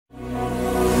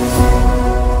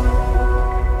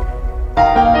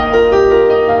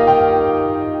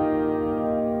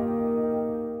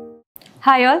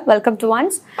Hi all, welcome to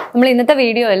once. We will see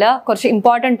video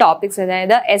important topics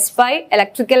S5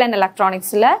 electrical and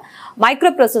electronics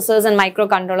microprocessors and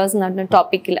microcontrollers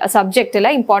topic subject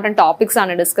important topics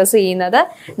are discussed.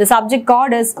 The subject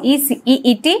code is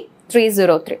EET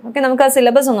 303. Okay, we will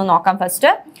syllabus first.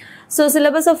 So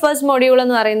syllabus of first module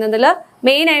is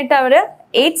main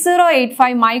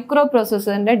 8085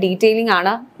 microprocessor detailing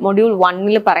module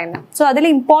 1. So that is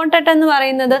important and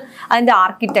the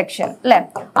architecture.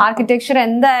 Architecture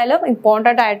is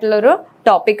important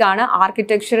topic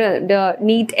architecture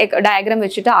neat diagram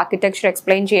which architecture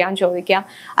explain cheyan chodikam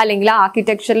allengila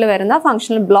architecture il varuna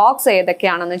functional blocks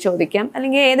edakkeyanennu chodikam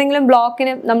allengil edengilum block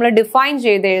ine nammal define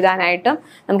cheythu ezhudanayittum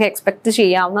namukku expect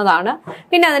cheyavunnadana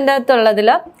pinne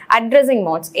adindathullathil addressing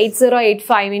modes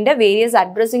 8085 inde various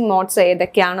addressing modes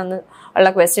edakkeyanennu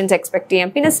ulla questions expect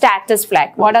cheyam pinne status flag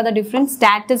what are the different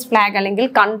status flag allengil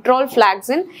control flags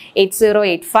in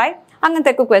 8085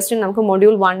 അങ്ങനത്തെ question നമുക്ക്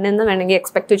module 1 എന്ന് വേണമെങ്കിൽ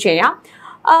expect ചെയ്യാം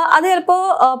അത് ചിലപ്പോൾ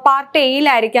part എയിൽ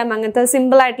ആയിരിക്കാം അങ്ങനത്തെ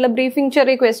സിമ്പിൾ ആയിട്ടുള്ള ബ്രീഫിംഗ്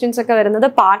ചെറിയ ക്വസ്റ്റ്യൻസ് ഒക്കെ വരുന്നത്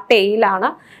പാർട്ട് എയിലാണ്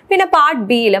പിന്നെ പാർട്ട്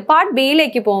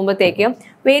ബിയിലേക്ക് പോകുമ്പോഴത്തേക്കും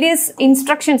വേരിയസ്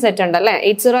ഇൻസ്ട്രക്ഷൻ സെറ്റ് ഉണ്ട് അല്ലേ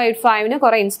 8085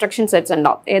 കുറെ ഇൻസ്ട്രക്ഷൻ സെറ്റ്സ്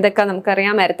ഉണ്ടാവും ഏതൊക്കെ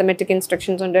നമുക്കറിയാം അരിത്തമെറ്റിക്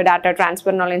ഇൻസ്ട്രക്ഷൻസ് ഉണ്ട് ഡാറ്റ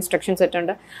ട്രാൻസ്ഫറിനുള്ള ഇൻസ്ട്രക്ഷൻ സെറ്റ്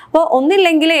ഉണ്ട് അപ്പോൾ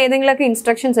ഒന്നില്ലെങ്കിൽ ഏതെങ്കിലുമൊക്കെ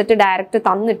ഇൻസ്ട്രക്ഷൻ സെറ്റ് ഡയറക്റ്റ്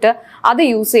തന്നിട്ട് അത്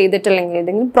യൂസ് ചെയ്തിട്ടില്ലെങ്കിൽ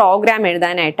ഏതെങ്കിലും പ്രോഗ്രാം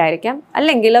എഴുതാനായിട്ടായിരിക്കാം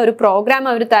അല്ലെങ്കിൽ ഒരു പ്രോഗ്രാം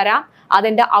അവർ തരാം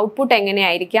അതിന്റെ ഔട്ട്പുട്ട്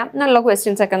എങ്ങനെയായിരിക്കാം എന്നുള്ള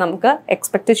ക്വസ്റ്റ്യൻസ് ഒക്കെ നമുക്ക്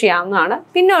എക്സ്പെക്ട് ചെയ്യാവുന്നതാണ്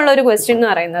പിന്നെ ഉള്ള ഒരു ക്വസ്റ്റ്യൻ എന്ന്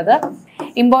പറയുന്നത്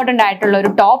ഇമ്പോർട്ടന്റ് ആയിട്ടുള്ള ഒരു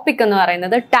ടോപ്പിക് എന്ന്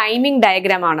പറയുന്നത് ടൈമിംഗ്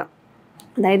ഡയഗ്രാം ആണ്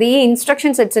അതായത് ഈ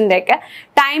ഇൻസ്ട്രക്ഷൻ സെറ്റ്സിന്റെ ഒക്കെ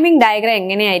ടൈമിംഗ് ഡയഗ്രാം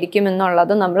എങ്ങനെയായിരിക്കും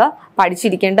എന്നുള്ളത് നമ്മൾ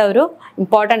പഠിച്ചിരിക്കേണ്ട ഒരു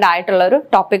ഇമ്പോർട്ടന്റ് ആയിട്ടുള്ള ഒരു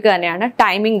ടോപ്പിക് തന്നെയാണ്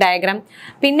ടൈമിംഗ് ഡയഗ്രാം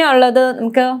പിന്നെ ഉള്ളത്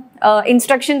നമുക്ക്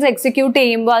ഇൻസ്ട്രക്ഷൻസ് എക്സിക്യൂട്ട്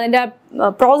ചെയ്യുമ്പോൾ അതിന്റെ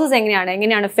പ്രോസസ്സ്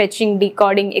എങ്ങനെയാണ് ഫെച്ചിങ്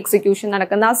ഡീകോഡിങ് എക്സിക്യൂഷൻ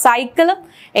നടക്കുന്ന ആ സൈക്കിൾ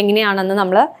എങ്ങനെയാണെന്ന്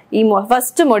നമ്മൾ ഈ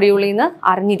ഫസ്റ്റ് മൊഡ്യൂളിൽ നിന്ന്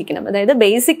അറിഞ്ഞിരിക്കണം അതായത്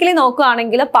ബേസിക്കലി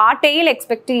നോക്കുകയാണെങ്കിൽ പാർട്ട് എയിൽ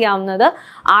എക്സ്പെക്ട് ചെയ്യാവുന്നത്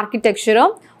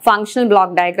ആർക്കിടെക്ചറും ഫങ്ഷണൽ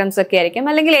ബ്ലോക്ക് ഡയഗ്രാംസ് ഒക്കെ ആയിരിക്കും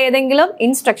അല്ലെങ്കിൽ ഏതെങ്കിലും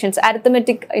ഇൻസ്ട്രക്ഷൻസ്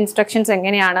അരിത്തമെറ്റിക് ഇൻസ്ട്രക്ഷൻസ്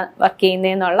എങ്ങനെയാണ് വർക്ക്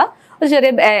ചെയ്യുന്നതെന്നുള്ള ഒരു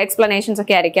ചെറിയ എക്സ്പ്ലനേഷൻസ്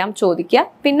ഒക്കെ ആയിരിക്കാം ചോദിക്കുക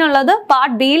പിന്നുള്ളത്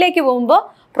പാർട്ട് ബിയിലേക്ക് പോകുമ്പോൾ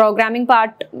പ്രോഗ്രാമിംഗ്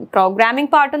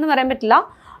പാർട്ട് എന്ന് പറയാൻ പറ്റില്ല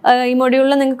ഈ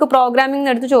മൊഡ്യൂളിൽ നിങ്ങൾക്ക് പ്രോഗ്രാമിംഗ്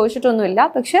എടുത്ത് ചോദിച്ചിട്ടൊന്നുമില്ല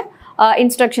പക്ഷെ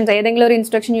ഇൻസ്ട്രക്ഷൻസ് ഏതെങ്കിലും ഒരു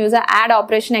ഇൻസ്ട്രക്ഷൻ യൂസ് ആഡ്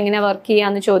ഓപ്പറേഷൻ എങ്ങനെ വർക്ക്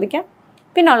ചെയ്യാന്ന് ചോദിക്കാം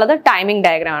പിന്നുള്ളത് ടൈമിംഗ്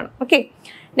ഡയഗ്രാം ആണ് ഓക്കെ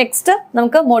നെക്സ്റ്റ്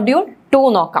നമുക്ക് മൊഡ്യൂൾ 2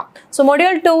 നോക്കാം സോ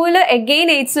മൊഡ്യൂൾ 2 അഗെയിൻ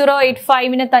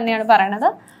 8085 തന്നെയാണ് പറയുന്നത്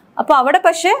അപ്പോൾ അവിടെ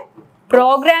പക്ഷേ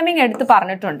പ്രോഗ്രാമിംഗ് എടുത്ത്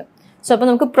പറഞ്ഞിട്ടുണ്ട് സോ അപ്പോൾ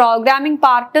നമുക്ക് പ്രോഗ്രാമിംഗ്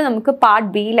പാർട്ട് നമുക്ക് പാർട്ട്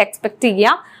ബിയിൽ എക്സ്പെക്ട്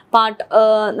ചെയ്യാം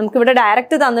നമുക്ക് ഇവിടെ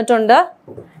ഡയറക്റ്റ് തന്നിട്ടുണ്ട്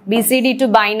BCD to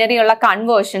ബൈനറി ഉള്ള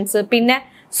കൺവേർഷൻസ് പിന്നെ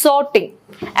സോർട്ടിങ്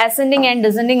അസെൻഡിങ് ആൻഡ്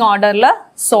ഡിസെൻഡിങ് ഓർഡറിൽ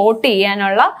സോർട്ട്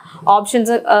ചെയ്യാനുള്ള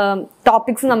ഓപ്ഷൻസ്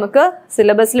ടോപ്പിക്സ് നമുക്ക്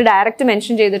സിലബസിൽ ഡയറക്റ്റ്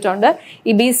മെൻഷൻ ചെയ്തിട്ടുണ്ട്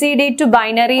ഈ BCD to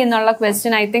ബൈനറി എന്നുള്ള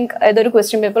ക്വസ്റ്റ്യൻ ഐ തിങ്ക് ഏതൊരു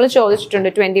ക്വസ്റ്റ്യൻ പേപ്പറിൽ ചോദിച്ചിട്ടുണ്ട്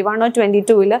 21 or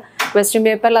 22 ക്വസ്റ്റ്യൻ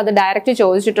പേപ്പറിൽ അത് ഡയറക്റ്റ്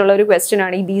ചോദിച്ചിട്ടുള്ള ഒരു ക്വസ്റ്റ്യൻ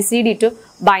ആണ് ഈ BCD to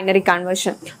ബൈനറി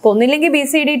കൺവേർഷൻ അപ്പോൾ ഒന്നില്ലെങ്കിൽ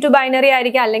BCD to ബൈനറി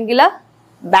ആയിരിക്കും അല്ലെങ്കിൽ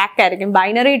ബാക്ക് ആയിരിക്കും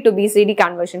ബൈനറി ടു BCD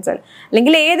കൺവേർഷൻസ്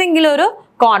അല്ലെങ്കിൽ ഏതെങ്കിലും ഒരു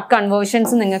കോഡ്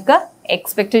കൺവേർഷൻസ് നിങ്ങൾക്ക്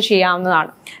എക്സ്പെക്ട് ചെയ്യാവുന്നതാണ്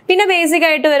പിന്നെ ബേസിക്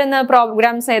ആയിട്ട് വരുന്ന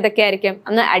പ്രോഗ്രാംസ് ഏതൊക്കെയായിരിക്കും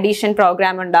അന്ന് അഡീഷൻ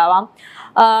പ്രോഗ്രാം ഉണ്ടാവാം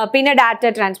പിന്നെ ഡാറ്റ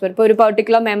ട്രാൻസ്ഫർ ഇപ്പോൾ ഒരു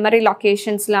പെർട്ടിക്കുലർ മെമ്മറി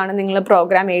ലൊക്കേഷൻസിലാണ് നിങ്ങൾ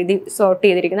പ്രോഗ്രാം എഴുതി സോർട്ട്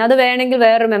ചെയ്തിരിക്കുന്നത് അത് വേണമെങ്കിൽ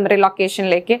വേറൊരു മെമ്മറി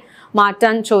ലൊക്കേഷനിലേക്ക്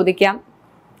മാറ്റാൻ ചോദിക്കാം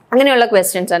അങ്ങനെയുള്ള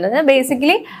ക്വസ്റ്റ്യൻസ് ആണ്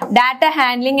basically data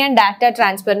handling and data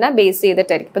ട്രാൻസ്ഫറിനെ base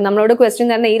ചെയ്തിട്ടായിരിക്കും ഇപ്പം നമ്മളോട് ക്വസ്റ്റ്യൻ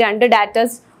തരുന്ന ഈ രണ്ട്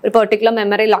ഡാറ്റാസ് ഒരു പെർട്ടിക്കുലർ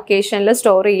മെമ്മറി ലൊക്കേഷനിൽ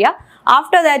സ്റ്റോർ ചെയ്യുക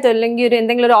ആഫ്റ്റർ ദാറ്റ് അല്ലെങ്കിൽ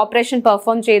എന്തെങ്കിലും ഒരു ഓപ്പറേഷൻ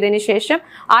പെർഫോം ചെയ്തതിന് ശേഷം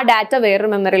ആ ഡാറ്റ വേറൊരു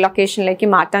മെമ്മറി ലൊക്കേഷനിലേക്ക്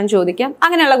മാറ്റാൻ ചോദിക്കാം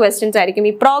അങ്ങനെയുള്ള ക്വസ്റ്റ്യൻസ് ആയിരിക്കും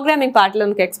ഈ പ്രോഗ്രാമിംഗ് പാർട്ടിൽ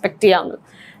നമുക്ക് എക്സ്പെക്ട് ചെയ്യാവുന്നത്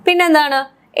പിന്നെന്താണ്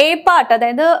എ പാർട്ട്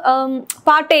അതായത്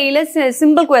പാർട്ട് എയിൽ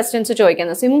സിമ്പിൾ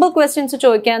ക്വസ്റ്റ്യൻസ്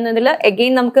ചോദിക്കാവുന്നതിൽ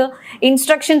അഗെയിൻ നമുക്ക്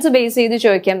ഇൻസ്ട്രക്ഷൻസ് ബേസ് ചെയ്ത്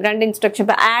ചോദിക്കാം രണ്ട് ഇൻസ്ട്രക്ഷൻ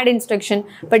ഇപ്പൊ ആഡ് ഇൻസ്ട്രക്ഷൻ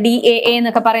ഇപ്പൊ DAA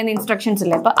എന്നൊക്കെ പറയുന്ന ഇൻസ്ട്രക്ഷൻസ്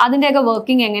ഇല്ലേ അപ്പൊ അതിന്റെയൊക്കെ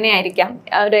വർക്കിംഗ് എങ്ങനെയായിരിക്കാം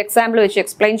ഒരു എക്സാമ്പിൾ വെച്ച്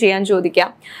എക്സ്പ്ലെയിൻ ചെയ്യാൻ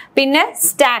ചോദിക്കാം പിന്നെ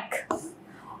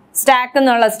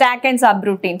സ്റ്റാക്ക് ആൻഡ് സബ്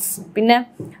റൂട്ടീൻസ് പിന്നെ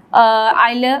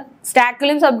അതിൽ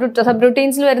സ്റ്റാക്കിലും സബ്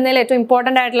റൂട്ടീൻസിൽ വരുന്നതിൽ ഏറ്റവും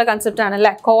ഇമ്പോർട്ടന്റ് ആയിട്ടുള്ള കൺസെപ്റ്റ് ആണ്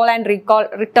അല്ലെ കോൾ ആൻഡ്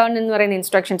റിട്ടേൺ എന്ന് പറയുന്ന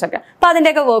ഇൻസ്ട്രക്ഷൻസ് ഒക്കെ അപ്പൊ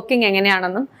അതിന്റെയൊക്കെ വർക്കിംഗ്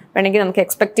എങ്ങനെയാണെന്നും വേണമെങ്കിൽ നമുക്ക്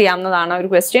എക്സ്പെക്ട് ചെയ്യാവുന്നതാണ് ഒരു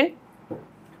ക്വസ്റ്റ്യൻ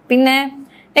പിന്നെ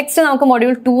നെക്സ്റ്റ് നമുക്ക്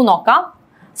മൊഡ്യൂൾ 3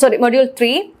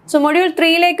 സോ മൊഡ്യൂൾ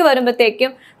 3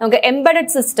 വരുമ്പോഴത്തേക്കും നമുക്ക്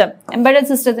എംബഡഡ്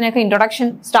സിസ്റ്റത്തിനൊക്കെ ഇൻട്രൊഡക്ഷൻ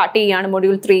സ്റ്റാർട്ട് ചെയ്യുകയാണ്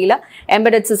മൊഡ്യൂൾ 3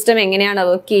 എംബഡഡ് സിസ്റ്റം എങ്ങനെയാണ്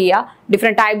വർക്ക് ചെയ്യുക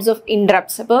ഡിഫറെന്റ് ടൈപ്സ് ഓഫ്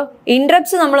ഇൻട്രപ്റ്റ്സ് അപ്പോൾ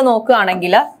ഇൻട്രപ്റ്റ്സ് നമ്മൾ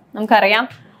നോക്കുകയാണെങ്കിൽ നമുക്കറിയാം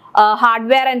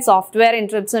ഹാർഡ്വെയർ ആൻഡ് സോഫ്റ്റ്വെയർ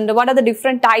ഇൻട്രപ്റ്റ്സ് ഉണ്ട് what are the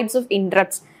different types of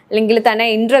interrupts അല്ലെങ്കിൽ തന്നെ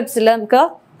ഇൻട്രപ്റ്റ്സിൽ നമുക്ക്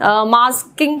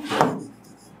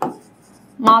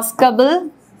മാസ്കബിൾ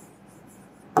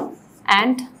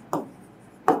ആൻഡ്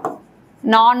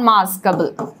നോൺ മാസ്കബിൾ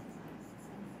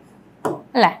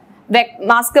അല്ലെ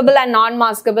മാസ്കബിൾ ആൻഡ് നോൺ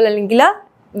മാസ്കബിൾ അല്ലെങ്കിൽ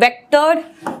vectored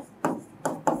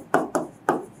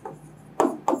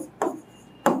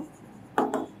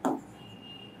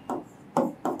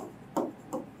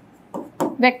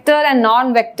and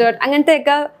non-vectored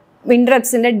അങ്ങനത്തെയൊക്കെ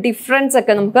interruptsന്റെ ഡിഫറൻസ്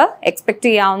ഒക്കെ നമുക്ക് എക്സ്പെക്ട്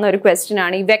ചെയ്യാവുന്ന ഒരു ക്വസ്റ്റ്യൻ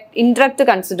ആണ് ഈ ഇന്ററപ്റ്റ്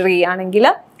കൺസിഡർ ചെയ്യുകയാണെങ്കിൽ.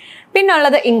 പിന്നെ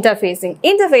ഉള്ളത് ഇന്റർഫേസിംഗ്.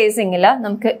 ഇന്റർഫേസിംഗിൽ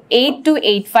നമുക്ക്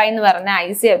 8285 എന്ന് പറഞ്ഞ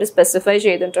IC അവർ സ്പെസിഫൈ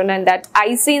ചെയ്തിട്ടുണ്ട്. ദാറ്റ്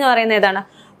IC എന്ന് പറയുന്നത് ഏതാണ്?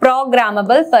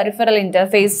 പ്രോഗ്രാമബിൾ പെറിഫറൽ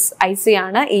ഇന്റർഫേസ് IC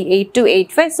ആണ് ഈ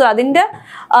 8285. സോ അതിന്റെ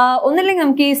ഒന്നില്ലെങ്കിൽ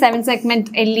നമുക്ക് ഈ 7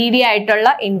 സെഗ്മെന്റ് LED ആയിട്ടുള്ള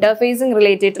ഇന്റർഫേസിംഗ്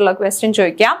റിലേറ്റഡ് ഉള്ള ക്വസ്റ്റ്യൻ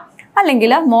ചോദിക്കാം,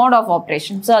 അല്ലെങ്കിൽ മോഡ് ഓഫ്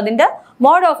ഓപ്പറേഷൻ. സോ അതിന്റെ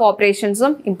മോഡ് ഓഫ്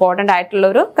ഓപ്പറേഷൻസും ഇമ്പോർട്ടന്റ് ആയിട്ടുള്ള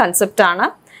ഒരു കൺസെപ്റ്റ് ആണ്.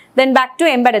 Then back to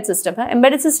embedded system.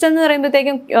 Embedded system എന്ന്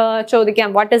പറയുമ്പോഴത്തേക്കും ചോദിക്കാം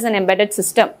what is an embedded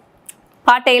system?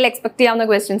 Part എയിൽ എക്സ്പെക്ട് ചെയ്യാവുന്ന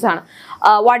ക്വസ്റ്റ്യൻസ് ആണ്.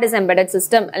 വാട്ട് ഇസ് എംബെഡഡ്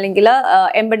സിസ്റ്റം, അല്ലെങ്കിൽ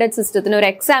എംബെഡഡ് സിസ്റ്റത്തിന് ഒരു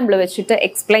എക്സാമ്പിൾ വെച്ചിട്ട്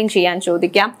എക്സ്പ്ലെയിൻ ചെയ്യാൻ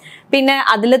ചോദിക്കാം. പിന്നെ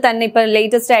അതിൽ തന്നെ ഇപ്പൊ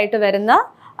ലേറ്റസ്റ്റ് ആയിട്ട് വരുന്ന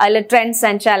അതിൽ ട്രെൻഡ്സ്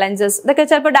ആൻഡ് ചലഞ്ചസ്, ഇതൊക്കെ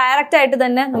ചിലപ്പോൾ ഡയറക്റ്റ് ആയിട്ട്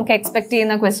തന്നെ നമുക്ക് എക്സ്പെക്ട്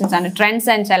ചെയ്യുന്ന ക്വസ്റ്റ്യൻസ് ആണ്. ട്രെൻഡ്സ്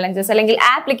ആൻഡ് ചലഞ്ചസ് അല്ലെങ്കിൽ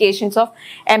ആപ്ലിക്കേഷൻസ് ഓഫ്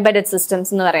എംബെഡഡ്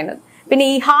സിസ്റ്റംസ് എന്ന് പറയുന്നത്. പിന്നെ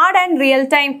ഈ hard and real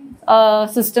time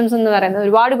systems എന്ന് പറയുന്നത്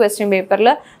ഒരുപാട് ക്വസ്റ്റ്യൻ പേപ്പറിൽ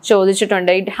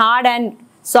ചോദിച്ചിട്ടുണ്ട്. ഈ hard and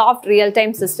soft real time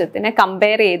സിസ്റ്റത്തിനെ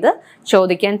compare ചെയ്ത്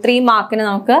ചോദിക്കാൻ 3 മാർക്കിന്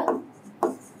നമുക്ക്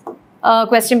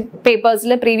ക്വസ്റ്റ്യൻ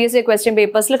പേപ്പേഴ്സിൽ പ്രീവിയസ് ഇയർ ക്വസ്റ്റ്യൻ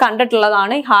പേപ്പേഴ്സിൽ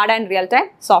കണ്ടിട്ടുള്ളതാണ് ഈ hard and real time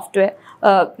software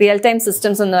real time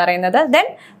systems എന്ന് പറയുന്നത്. Then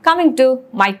coming to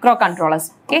micro controllers.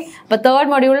 Okay, അപ്പൊ 3rd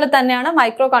മൊഡ്യൂളിൽ തന്നെയാണ്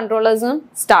മൈക്രോ കൺട്രോളേഴ്സും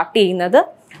സ്റ്റാർട്ട് ചെയ്യുന്നത്.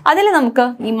 അതിൽ നമുക്ക്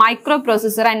ഈ മൈക്രോ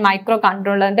പ്രൊസസ്സർ ആൻഡ് മൈക്രോ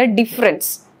കൺട്രോളറിന്റെ ഡിഫറൻസ്.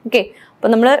 ഓക്കെ, അപ്പൊ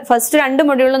നമ്മൾ ഫസ്റ്റ് 2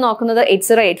 മൊഡ്യൂളിൽ നോക്കുന്നത്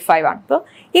 8085 ആണ്. അപ്പോൾ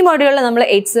ഈ മൊഡ്യൂളിൽ നമ്മൾ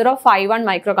 8051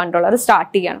 മൈക്രോ കൺട്രോളർ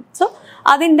സ്റ്റാർട്ട് ചെയ്യണം. സോ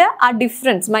അതിന്റെ ആ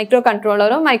ഡിഫറൻസ്, മൈക്രോ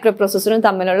കൺട്രോളറും മൈക്രോ പ്രൊസസ്സറും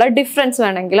തമ്മിലുള്ള ഡിഫറൻസ്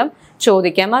വേണമെങ്കിലും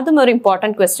ചോദിക്കാം. അതും ഒരു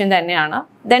ഇമ്പോർട്ടൻറ്റ് ക്വസ്റ്റ്യൻ തന്നെയാണ്.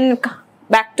 Then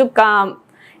back to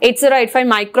 8085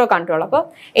 micro controller. അപ്പോൾ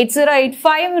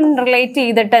 8085 റിലേറ്റ്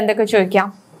ചെയ്തിട്ട് എന്തൊക്കെ ചോദിക്കാം?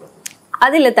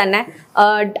 അതിൽ തന്നെ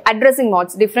addressing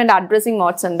modes, different addressing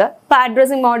modes ഉണ്ട്. ഇപ്പൊ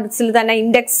അഡ്രസ്സിംഗ് മോഡ്സിൽ തന്നെ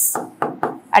ഇൻഡെക്സ്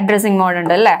അഡ്രസ്സിംഗ് മോഡ്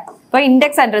ഉണ്ട് അല്ലേ? അപ്പൊ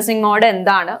ഇൻഡെക്സ് അഡ്രസ്സിംഗ് മോഡ്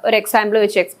എന്താണ്, ഒരു എക്സാമ്പിൾ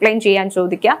വെച്ച് എക്സ്പ്ലെയിൻ ചെയ്യാൻ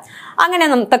ചോദിക്കാം. അങ്ങനെ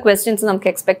നമുക്ക് ക്വസ്റ്റ്യൻസ് നമുക്ക്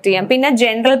എക്സ്പെക്ട് ചെയ്യാം. പിന്നെ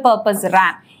ജനറൽ പർപ്പസ്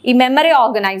റാം, ഈ memory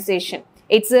organisation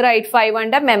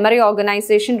 8085ന്റെ memory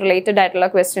organisation related ആയിട്ടുള്ള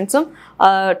ക്വസ്റ്റ്യൻസും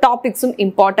ടോപ്പിക്സും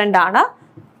ഇമ്പോർട്ടൻ്റ് ആണ്.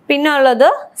 പിന്നെ ഉള്ളത്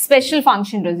സ്പെഷ്യൽ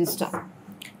ഫംഗ്ഷൻ രജിസ്റ്റർ.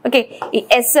 ഓക്കെ, ഈ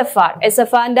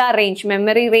SFRന്റെ റേഞ്ച്,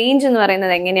 മെമ്മറി റേഞ്ച് എന്ന്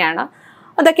പറയുന്നത് എങ്ങനെയാണ്,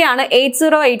 അതൊക്കെയാണ്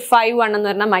 80851 എന്ന്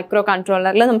പറഞ്ഞ മൈക്രോ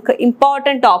കൺട്രോളറിൽ നമുക്ക്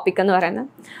ഇമ്പോർട്ടൻറ്റ് ടോപ്പിക് എന്ന് പറയുന്നത്.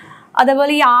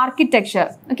 അതേപോലെ ഈ ആർക്കിടെക്ചർ,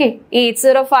 ഓക്കെ, ഈ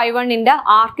 8051ന്റെ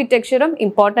ആർക്കിടെക്ചറും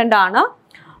ഇമ്പോർട്ടൻ്റ് ആണ്.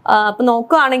 അപ്പൊ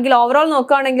നോക്കുകയാണെങ്കിൽ ഓവറോൾ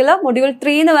നോക്കുകയാണെങ്കിൽ മൊഡ്യൂൾ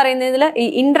 3 എന്ന് പറയുന്നതിൽ ഈ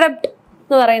ഇന്ററപ്റ്റ്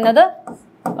എന്ന് പറയുന്നത്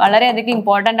വളരെയധികം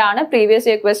ഇമ്പോർട്ടൻ്റ് ആണ്. പ്രീവിയസ്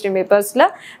ഇയർ ക്വസ്റ്റ്യൻ പേപ്പേഴ്സിൽ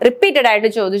റിപ്പീറ്റഡ് ആയിട്ട്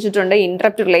ചോദിച്ചിട്ടുണ്ട്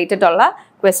ഇന്ററപ്റ്റ് റിലേറ്റഡ് ഉള്ള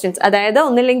ക്വസ്റ്റ്യൻസ്. അതായത്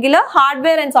ഒന്നില്ലെങ്കിൽ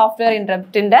ഹാർഡ്വെയർ ആൻഡ് സോഫ്റ്റ്വെയർ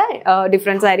ഇന്ററപ്റ്റിന്റെ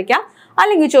ഡിഫറൻസ് ആയിരിക്കാം,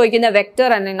 അല്ലെങ്കിൽ ചോദിക്കുന്ന vector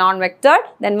and non വെക്ടേർഡ്,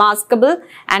 then maskable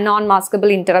and non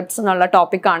maskable interrupts എന്നുള്ള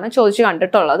ടോപ്പിക്കാണ് ചോദിച്ചു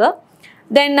കണ്ടിട്ടുള്ളത്.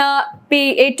 ദെൻ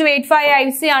 8285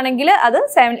 IC ആണെങ്കിൽ അത്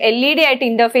LED ആയിട്ട്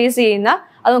ഇന്റർഫേസ് ചെയ്യുന്ന,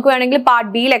 അത് നമുക്ക് വേണമെങ്കിൽ പാർട്ട്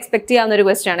ബിയിൽ എക്സ്പെക്ട് ചെയ്യാവുന്ന ഒരു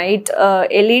ക്വസ്റ്റ്യൻ ആണ്.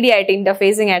 LED ആയിട്ട്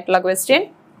ഇന്റർഫേസിംഗ് ആയിട്ടുള്ള question.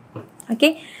 Okay,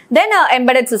 then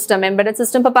embedded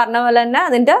system ഇപ്പൊ പറഞ്ഞ പോലെ തന്നെ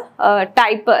അതിന്റെ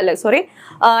ടൈപ്പ്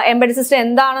എംബെഡഡ് സിസ്റ്റം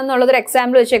എന്താണെന്നുള്ളത് ഒരു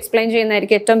എക്സാമ്പിൾ വെച്ച് എക്സ്പ്ലെയിൻ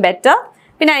ചെയ്യുന്നതായിരിക്കും ഏറ്റവും ബെറ്റർ.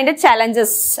 പിന്നെ അതിന്റെ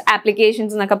ചലഞ്ചസ്,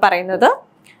 ആപ്ലിക്കേഷൻസ് എന്നൊക്കെ പറയുന്നത്.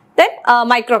 ദെൻ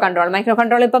മൈക്രോ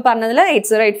കൺട്രോൾ ഇപ്പൊ പറഞ്ഞതിൽ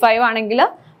 8085 ആണെങ്കിൽ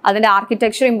അതിന്റെ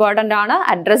ആർക്കിടെക്ചർ ഇമ്പോർട്ടൻ്റ് ആണ്.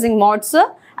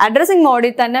 അഡ്രസ്സിംഗ്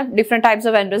മോഡിൽ തന്നെ different types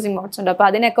of addressing modes ഉണ്ട്. അപ്പൊ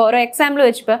അതിനൊക്കെ ഓരോ എക്സാമ്പിൾ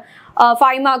വെച്ച് ഇപ്പൊ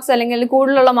 5 മാർക്സ് അല്ലെങ്കിൽ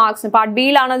കൂടുതലുള്ള മാർക്സ് പാർട്ട്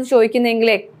ബിയിലാണ് അത് ചോദിക്കുന്നതെങ്കിൽ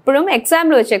എപ്പോഴും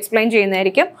എക്സാമ്പിൾ വെച്ച് എക്സ്പ്ലെയിൻ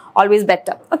ചെയ്യുന്നതായിരിക്കും always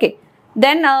better. Okay,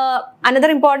 then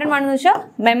another important one എന്ന് വെച്ചാൽ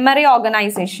മെമ്മറി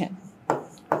ഓർഗനൈസേഷൻ.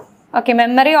 ഓക്കെ,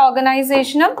 മെമ്മറി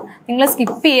ഓർഗനൈസേഷനും നിങ്ങൾ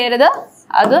സ്കിപ്പ് ചെയ്യരുത്.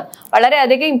 അത്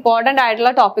വളരെയധികം ഇമ്പോർട്ടൻ്റ്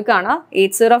ആയിട്ടുള്ള ടോപ്പിക്കാണ്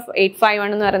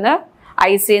 8085 എന്ന് പറയുന്ന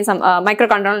IC micro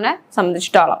കൺട്രോളറിനെ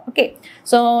സംബന്ധിച്ചിട്ടോളം. Okay,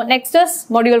 so next is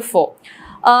module 4.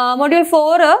 Module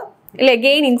 4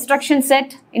 again instruction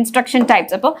set, instruction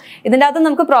types. അപ്പോൾ ഇതിൻ്റെ അകത്ത്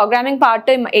നമുക്ക് പ്രോഗ്രാമിംഗ്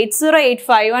പാർട്ട്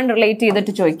 8085 റിലേറ്റ്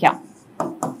ചെയ്തിട്ട് ചോദിക്കാം.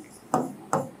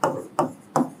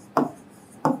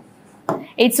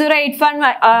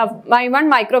 8085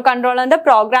 മൈക്രോ കൺട്രോളറിന്റെ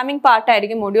പ്രോഗ്രാമിംഗ്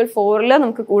പാർട്ടായിരിക്കും മൊഡ്യൂൾ 4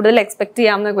 നമുക്ക് കൂടുതൽ എക്സ്പെക്ട്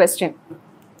ചെയ്യാവുന്ന ക്വസ്റ്റ്യൻ.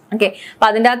 ഓക്കെ, അപ്പൊ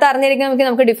അതിൻ്റെ അകത്ത് അറിഞ്ഞിരിക്കാൻ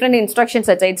നമുക്ക് different instruction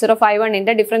sets,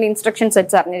 8051ന്റെ different instruction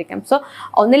sets അറിഞ്ഞിരിക്കാം. So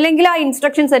ഒന്നില്ലെങ്കിൽ ആ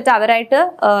ഇൻസ്ട്രക്ഷൻ സെറ്റ് അവരായിട്ട്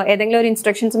ഏതെങ്കിലും ഒരു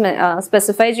ഇൻസ്ട്രക്ഷൻസ്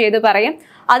സ്പെസിഫൈ ചെയ്ത് പറയും,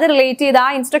 അത് റിലേറ്റ് ചെയ്ത് ആ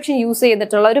ഇൻസ്ട്രക്ഷൻ യൂസ്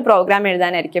ചെയ്തിട്ടുള്ള ഒരു പ്രോഗ്രാം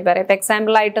എഴുതാനായിരിക്കും പറയാം. ഇപ്പൊ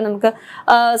എക്സാമ്പിൾ ആയിട്ട് നമുക്ക്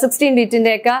 16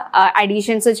 ബിറ്റിന്റെ ഒക്കെ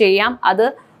അഡീഷൻസ് ചെയ്യാം. അത്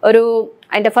ഒരു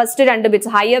അതിന്റെ ഫസ്റ്റ് 2 ബിറ്റ്സ്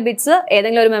ഹയർ ബിറ്റ്സ്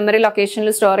ഏതെങ്കിലും ഒരു മെമ്മറി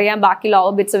ലൊക്കേഷനിൽ സ്റ്റോർ ചെയ്യാം, ബാക്കി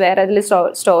ലോവർ ബിറ്റ്സ് വേറെ ഇതിൽ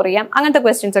സ്റ്റോർ ചെയ്യാം. അങ്ങനത്തെ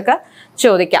ക്വസ്റ്റ്യൻസ് ഒക്കെ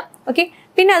ചോദിക്കാം. ഓക്കെ,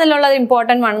 പിന്നെ അതിലുള്ളത്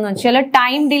ഇമ്പോർട്ടൻറ്റ് വൺ എന്ന് വെച്ചാൽ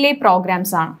ടൈം ഡിലേ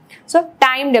പ്രോഗ്രാംസ് ആണ്. സോ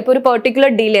ടൈം ഇപ്പോൾ ഒരു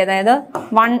പെർട്ടിക്കുലർ ഡിലേ, അതായത്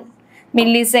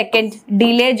millisecond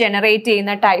delay generate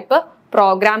ചെയ്യുന്ന type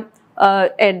program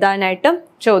എഴുതാനായിട്ടും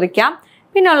ചോദിക്കാം.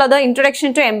 പിന്നുള്ളത് introduction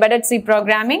to embedded C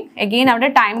programming. Again അവിടെ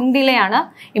ടൈമിംഗ് ഡിലേ ആണ്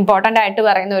ഇമ്പോർട്ടൻ്റ് ആയിട്ട്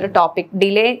പറയുന്ന ഒരു ടോപ്പിക്.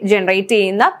 ഡിലേ ജനറേറ്റ്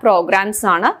ചെയ്യുന്ന പ്രോഗ്രാംസ്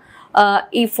ആണ്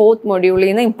ഈ 4th മൊഡ്യൂളിൽ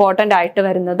നിന്ന് ഇമ്പോർട്ടൻ്റ് ആയിട്ട്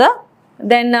വരുന്നത്.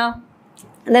 ദെൻ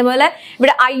അതേപോലെ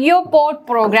ഇവിടെ IO പോർട്ട്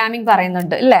പ്രോഗ്രാമിംഗ്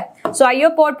പറയുന്നുണ്ട് അല്ലേ. സോ IO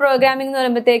പോർട്ട് പ്രോഗ്രാമിംഗ് എന്ന്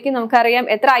പറയുമ്പോഴത്തേക്ക് നമുക്കറിയാം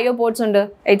എത്ര IO പോർട്ട്സ് ഉണ്ട്,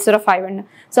 8051.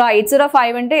 സോ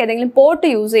 8051 ഏതെങ്കിലും പോർട്ട്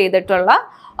യൂസ് ചെയ്തിട്ടുള്ള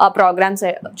പ്രോഗ്രാംസ്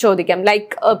ചോദിക്കാം.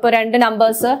 ലൈക്ക് ഇപ്പോൾ രണ്ട്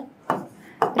നമ്പേഴ്സ്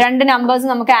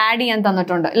നമുക്ക് ആഡ് ചെയ്യാൻ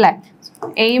തന്നിട്ടുണ്ട് അല്ലേ.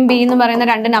 എയും ബി എന്ന് പറയുന്ന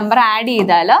രണ്ട് നമ്പർ ആഡ്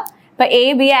ചെയ്താൽ ഇപ്പൊ എ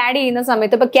ബി ആഡ് ചെയ്യുന്ന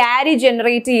സമയത്ത് ഇപ്പൊ ക്യാരി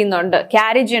ജനറേറ്റ്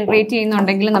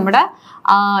ചെയ്യുന്നുണ്ടെങ്കിൽ നമ്മുടെ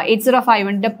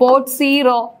 8051 പോർട്ട്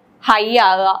 0 ഹൈ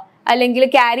ആകുക, അല്ലെങ്കിൽ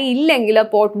ക്യാരി ഇല്ലെങ്കിൽ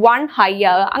പോർട്ട് 1 ഹൈ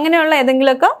ആകുക. അങ്ങനെയുള്ള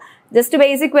ഏതെങ്കിലുമൊക്കെ ജസ്റ്റ്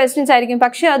ബേസിക് ക്വസ്റ്റ്യൻസ് ആയിരിക്കും.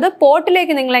 പക്ഷെ അത്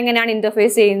പോർട്ടിലേക്ക് നിങ്ങൾ എങ്ങനെയാണ്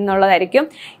ഇന്റർഫേസ് ചെയ്യുന്നുള്ളതായിരിക്കും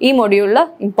ഈ മൊഡ്യൂളിൽ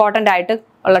ഇമ്പോർട്ടൻ്റ് ആയിട്ട്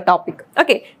ഉള്ള topic.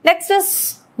 Okay, next is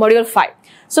module 5.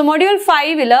 So module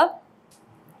 5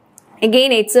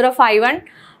 again 8051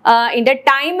 ഇതിന്റെ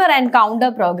ടൈമർ ആൻഡ് കൗണ്ടർ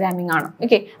പ്രോഗ്രാമിംഗ് ആണ്.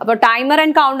 ഓക്കെ, അപ്പോൾ ടൈമർ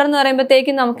ആൻഡ് കൗണ്ടർ എന്ന്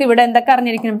പറയുമ്പോഴത്തേക്കും നമുക്ക് ഇവിടെ എന്തൊക്കെ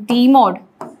അറിഞ്ഞിരിക്കണം? ടി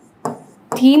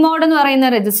മോഡ് എന്ന് പറയുന്ന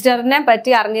രജിസ്റ്ററിനെ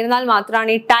പറ്റി അറിഞ്ഞിരുന്നാൽ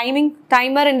മാത്രമാണ് ഈ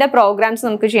ടൈമറിന്റെ പ്രോഗ്രാംസ്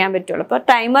നമുക്ക് ചെയ്യാൻ പറ്റുള്ളൂ. അപ്പോൾ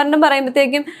ടൈമറിന്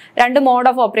പറയുമ്പോഴത്തേക്കും രണ്ട് മോഡ്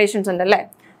ഓഫ് ഓപ്പറേഷൻസ് ഉണ്ട് അല്ലേ.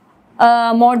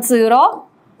 Mode 0,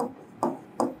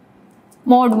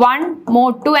 mode 1,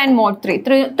 mode 2 and mode 3.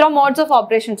 ഇത്ര മോഡ്സ് ഓഫ്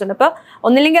ഓപ്പറേഷൻസ് ഉണ്ട്. അപ്പോൾ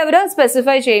ഒന്നില്ലെങ്കിൽ അവർ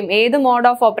സ്പെസിഫൈ ചെയ്യും ഏത് മോഡ്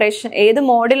ഓഫ് ഓപ്പറേഷൻ, ഏത്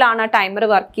മോഡിലാണ് ടൈമർ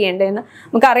വർക്ക് ചെയ്യേണ്ടതെന്ന്.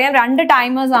 നമുക്കറിയാം രണ്ട്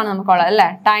ടൈമേഴ്സ് ആണ് നമുക്കുള്ളത് അല്ലേ.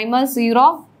 Timer 0,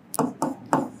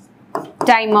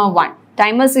 timer 1.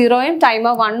 ടൈമർ 0യും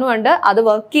ടൈമർ 1ഉം ഉണ്ട്. അത്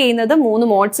വർക്ക് ചെയ്യുന്നത് 3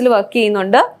 മോഡ്സിൽ വർക്ക്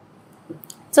ചെയ്യുന്നുണ്ട്.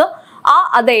 സോ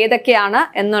അത് ഏതൊക്കെയാണ്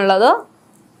എന്നുള്ളത്,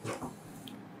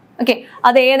 ഓക്കെ,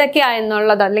 അത്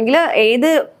ഏതൊക്കെയാണെന്നുള്ളത്, അല്ലെങ്കിൽ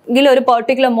ഏതെങ്കിലും ഒരു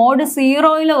പെർട്ടിക്കുലർ മോഡ്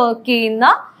 0യിൽ വർക്ക് ചെയ്യുന്ന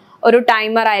ഒരു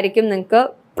ടൈമർ ആയിരിക്കും നിങ്ങൾക്ക്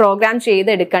പ്രോഗ്രാം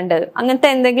ചെയ്തെടുക്കേണ്ടത്. അങ്ങനത്തെ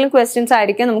എന്തെങ്കിലും ക്വസ്റ്റ്യൻസ്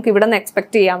ആയിരിക്കും നമുക്ക് ഇവിടെ നിന്ന്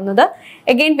എക്സ്പെക്ട് ചെയ്യാവുന്നത്.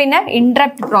 അഗെയിൻ പിന്നെ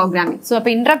ഇൻട്രപ്റ്റ് പ്രോഗ്രാമിംഗ്. സോ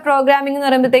അപ്പോൾ ഇൻട്രപ്റ്റ് പ്രോഗ്രാമിംഗ് എന്ന്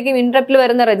പറയുമ്പോഴത്തേക്കും ഇൻട്രപ്റ്റിൽ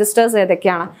വരുന്ന രജിസ്റ്റേഴ്സ്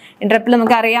ഏതൊക്കെയാണ്? ഇൻട്രപ്റ്റിൽ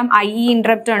നമുക്കറിയാം IE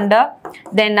ഇൻട്രപ്റ്റ് ഉണ്ട്,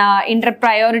 ദെൻ ഇൻട്രപ്റ്റ്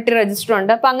പ്രയോറിറ്റി രജിസ്റ്റർ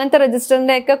ഉണ്ട്. അപ്പോൾ അങ്ങനത്തെ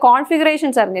രജിസ്റ്ററിന്റെ ഒക്കെ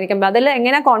കോൺഫിഗറേഷൻസ് അറിഞ്ഞിരിക്കും. അതിൽ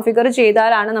എങ്ങനെ കോൺഫിഗർ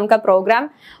ചെയ്താലാണ് നമുക്ക് ആ പ്രോഗ്രാം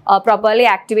പ്രോപ്പർലി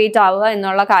ആക്ടിവേറ്റ് ആവുക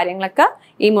എന്നുള്ള കാര്യങ്ങളൊക്കെ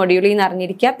ഈ മൊഡ്യൂളിൽ നിന്ന്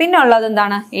അറിഞ്ഞിരിക്കുക. പിന്നെ ഉള്ളത്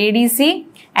എന്താണ്? ADC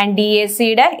and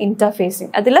DACയുടെ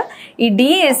ഇന്റർഫേസിങ്. അതിൽ ഈ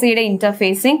DACയുടെ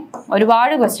ഇന്റർഫേസിങ്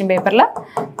ഒരുപാട് ക്വസ്റ്റ്യൻ പേപ്പറിൽ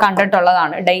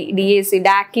കണ്ടിട്ടുള്ളതാണ്.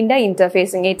 DACന്റെ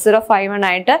ഇന്റർഫേസിങ് 8051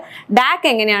 ആയിട്ട് DAC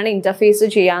എങ്ങനെയാണ് ഇന്റർഫേസ്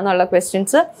ചെയ്യാന്നുള്ള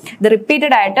ക്വസ്റ്റ്യൻസ് ഇത്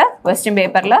റിപ്പീറ്റഡ് ആയിട്ട് ക്വസ്റ്റ്യൻ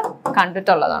പേപ്പറിൽ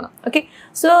കണ്ടിട്ടുള്ളതാണ്. ഓക്കെ,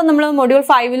 സോ നമ്മൾ മൊഡ്യൂൾ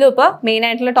 5 ഇപ്പോൾ മെയിൻ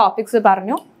ആയിട്ടുള്ള ടോപ്പിക്സ്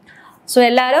പറഞ്ഞു. സോ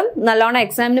എല്ലാവരും നല്ലോണം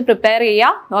എക്സാമിന് പ്രിപ്പയർ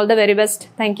ചെയ്യുക. All the very best.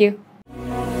 Thank you.